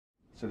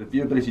So the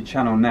Viewability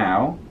channel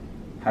now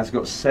has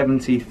got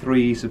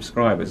 73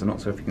 subscribers. I'm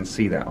not sure if you can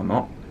see that or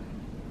not.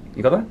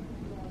 You got that?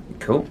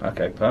 Cool,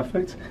 okay,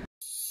 perfect.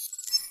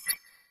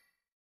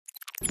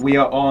 We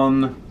are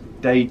on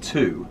day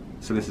 2,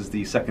 so this is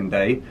the second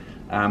day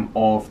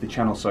of the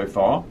channel so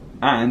far,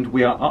 and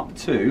we are up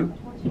to,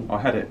 I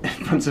had it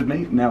in front of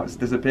me, now it's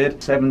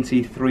disappeared,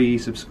 73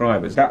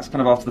 subscribers. That's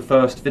kind of after the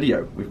first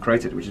video we've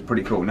created, which is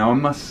pretty cool. Now I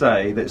must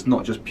say that it's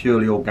not just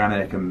purely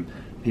organic and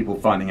people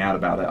finding out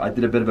about it. I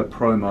did a bit of a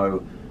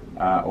promo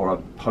or a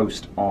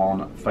post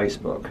on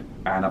Facebook,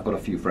 and I've got a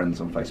few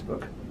friends on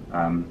Facebook.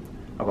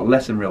 I've got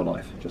less in real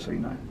life, just so you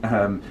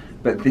know.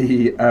 But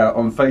the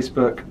on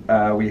Facebook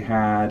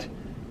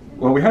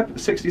we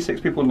had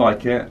 66 people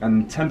like it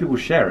and 10 people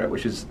share it,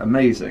 which is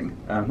amazing.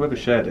 Whoever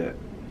shared it,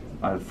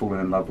 I've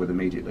fallen in love with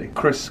immediately.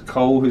 Chris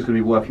Cole, who's going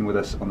to be working with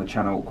us on the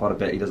channel quite a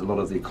bit, he does a lot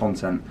of the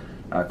content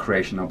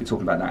creation. I'll be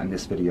talking about that in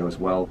this video as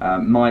well.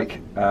 Mike,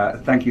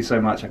 thank you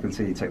so much. I can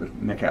see you take the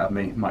mick out of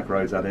me. Mike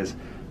Rhodes, that is.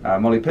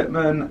 Molly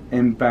Pittman,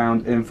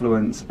 Inbound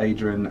Influence,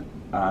 Adrian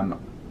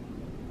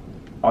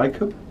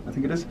Icub, I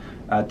think it is.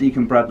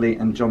 Deacon Bradley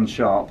and John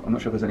Sharp. I'm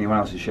not sure if there's anyone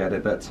else who shared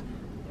it, but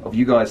of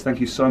you guys, thank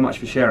you so much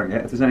for sharing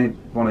it. If there's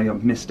anyone who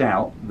missed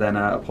out, then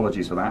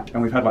apologies for that.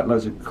 And we've had like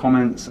loads of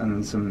comments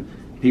and some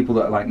people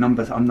that are like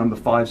I'm number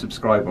 5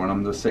 subscriber and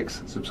I'm number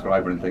 6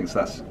 subscriber and things,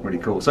 so that's really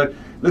cool. So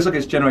it looks like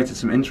it's generated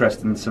some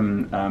interest and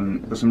some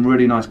there's some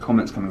really nice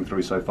comments coming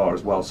through so far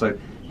as well. So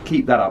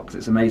keep that up, because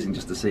it's amazing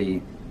just to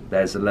see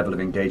there's a level of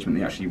engagement that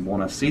you actually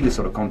want to see this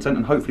sort of content,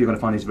 and hopefully you're going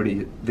to find these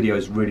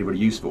videos really, really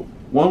useful.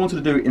 What I wanted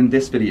to do in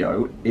this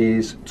video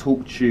is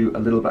talk to you a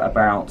little bit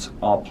about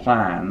our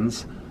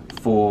plans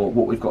for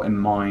what we've got in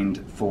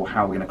mind for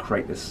how we're going to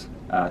create this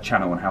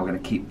channel and how we're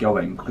going to keep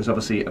going, because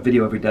obviously a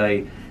video every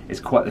day is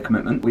quite the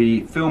commitment.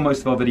 We film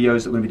most of our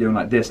videos that we're going to be doing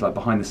like this, like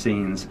behind the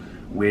scenes,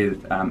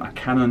 with a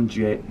Canon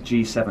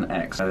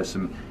G7X. There's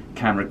some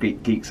camera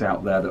geeks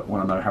out there that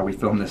want to know how we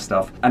film this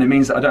stuff, and it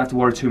means that I don't have to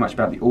worry too much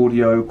about the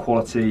audio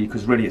quality,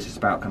 because really it's just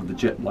about kind of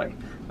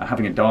the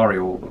having a diary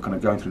or kind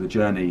of going through the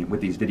journey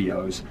with these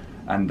videos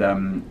and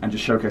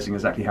just showcasing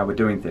exactly how we're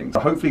doing things.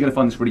 So hopefully you're going to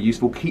find this really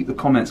useful. Keep the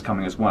comments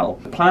coming as well.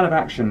 The plan of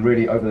action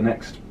really over the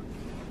next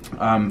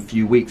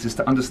few weeks is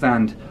to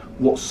understand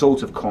what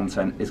sort of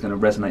content is going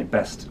to resonate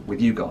best with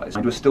you guys.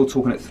 And we're still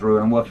talking it through,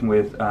 and I'm working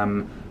with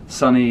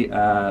Sonny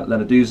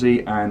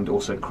Lenarduzzi and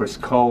also Chris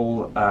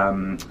Cole,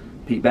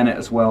 Pete Bennett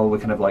as well. We're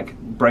kind of like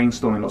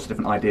brainstorming lots of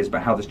different ideas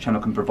about how this channel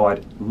can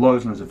provide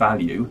loads and loads of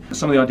value.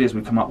 Some of the ideas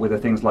we've come up with are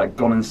things like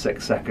Gone in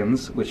 6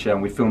 Seconds, which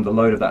we filmed a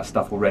load of that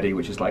stuff already,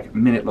 which is like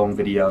minute-long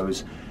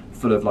videos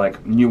full of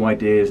like new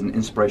ideas and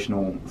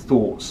inspirational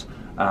thoughts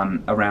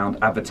around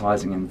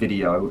advertising and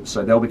video.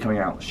 So they'll be coming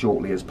out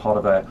shortly as part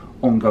of an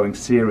ongoing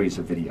series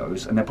of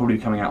videos, and they'll probably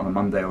be coming out on a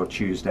Monday or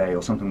Tuesday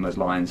or something along those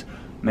lines,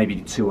 maybe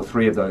 2 or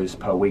 3 of those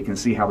per week, and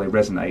see how they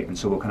resonate. And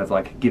so we'll kind of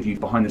like give you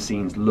behind the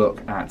scenes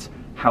look at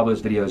how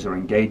those videos are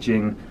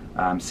engaging,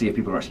 see if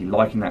people are actually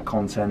liking that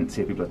content,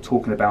 see if people are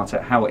talking about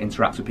it, how it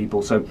interacts with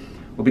people. So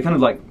we'll be kind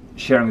of like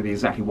sharing with you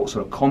exactly what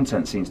sort of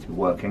content seems to be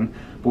working.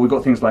 But we've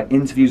got things like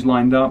interviews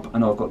lined up. I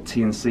know I've got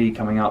TNC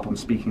coming up. I'm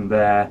speaking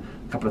there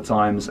a couple of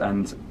times,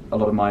 and a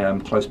lot of my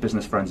close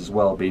business friends as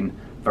well have been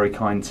very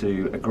kind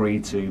to agree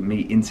to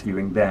me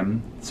interviewing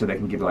them, so they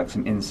can give like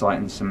some insight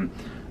and some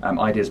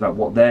ideas about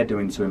what they're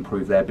doing to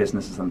improve their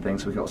businesses and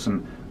things. So we've got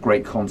some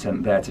great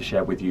content there to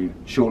share with you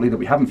shortly that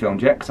we haven't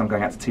filmed yet, because I'm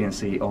going out to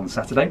TNC on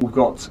Saturday. We've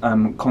got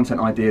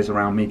content ideas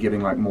around me giving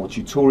like more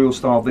tutorial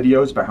style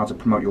videos about how to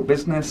promote your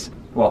business.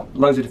 Well,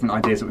 loads of different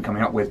ideas that we're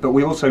coming up with, but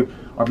we also,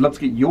 I'd love to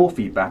get your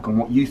feedback on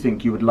what you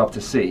think you would love to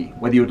see,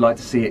 whether you would like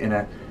to see it in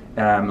a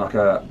like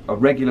a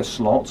regular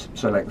slot.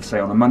 So like, let's say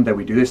on a Monday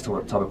we do this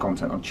type of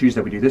content, on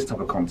Tuesday we do this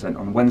type of content,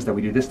 on Wednesday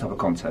we do this type of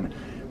content.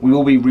 We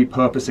will be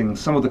repurposing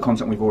some of the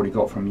content we've already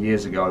got from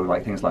years ago,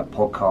 like things like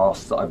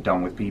podcasts that I've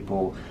done with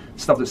people,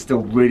 stuff that's still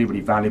really, really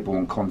valuable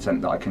and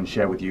content that I can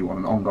share with you on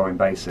an ongoing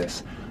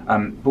basis.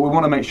 But we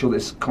want to make sure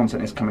this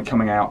content is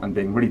coming out and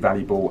being really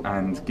valuable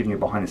and giving you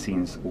behind the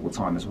scenes all the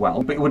time as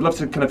well. But we'd love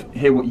to kind of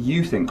hear what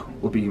you think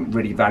would be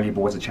really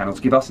valuable as a channel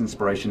to give us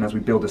inspiration as we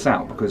build this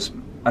out, because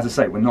as I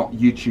say, we're not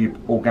YouTube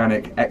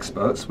organic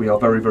experts. We are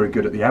very, very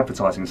good at the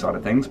advertising side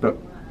of things, but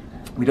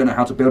we don't know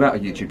how to build out a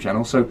YouTube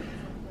channel. So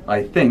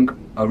I think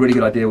a really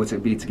good idea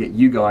would be to get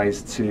you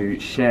guys to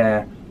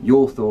share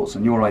your thoughts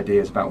and your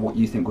ideas about what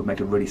you think would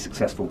make a really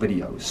successful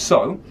video.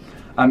 So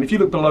if you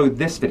look below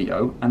this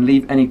video and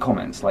leave any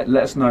comments, like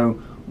let us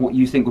know what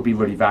you think would be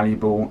really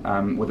valuable,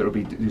 whether it would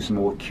be do some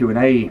more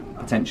Q&A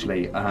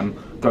potentially,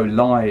 go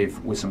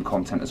live with some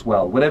content as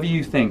well. Whatever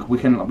you think,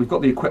 we've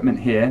got the equipment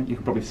here. You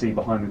can probably see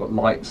behind, we've got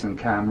lights and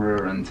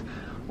camera and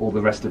all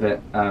the rest of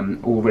it,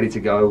 all ready to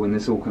go, and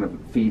this all kind of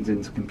feeds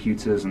into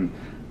computers, and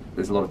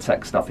there's a lot of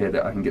tech stuff here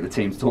that I can get the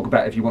team to talk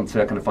about if you want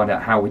to kind of find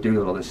out how we do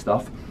a lot of this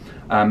stuff.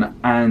 I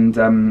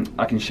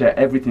can share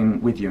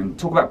everything with you and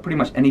talk about pretty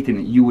much anything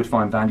that you would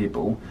find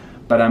valuable.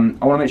 But I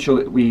want to make sure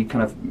that we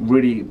kind of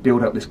really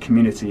build up this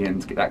community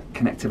and get that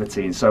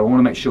connectivity. And so I want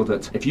to make sure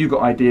that if you've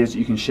got ideas that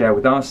you can share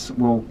with us,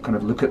 we'll kind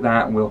of look at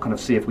that and we'll kind of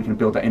see if we can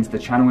build that into the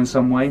channel in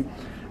some way.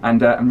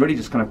 And really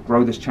just kind of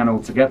grow this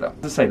channel together.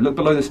 As I say, look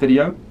below this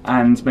video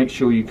and make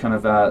sure you kind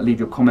of leave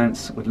your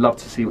comments. We'd love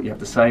to see what you have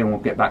to say and we'll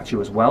get back to you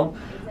as well.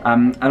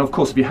 And of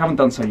course, if you haven't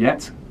done so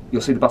yet,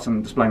 you'll see the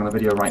button displaying on the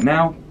video right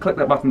now. Click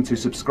that button to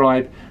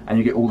subscribe and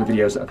you get all the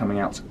videos that are coming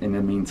out in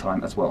the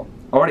meantime as well.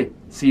 Alrighty,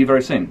 see you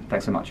very soon.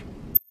 Thanks so much.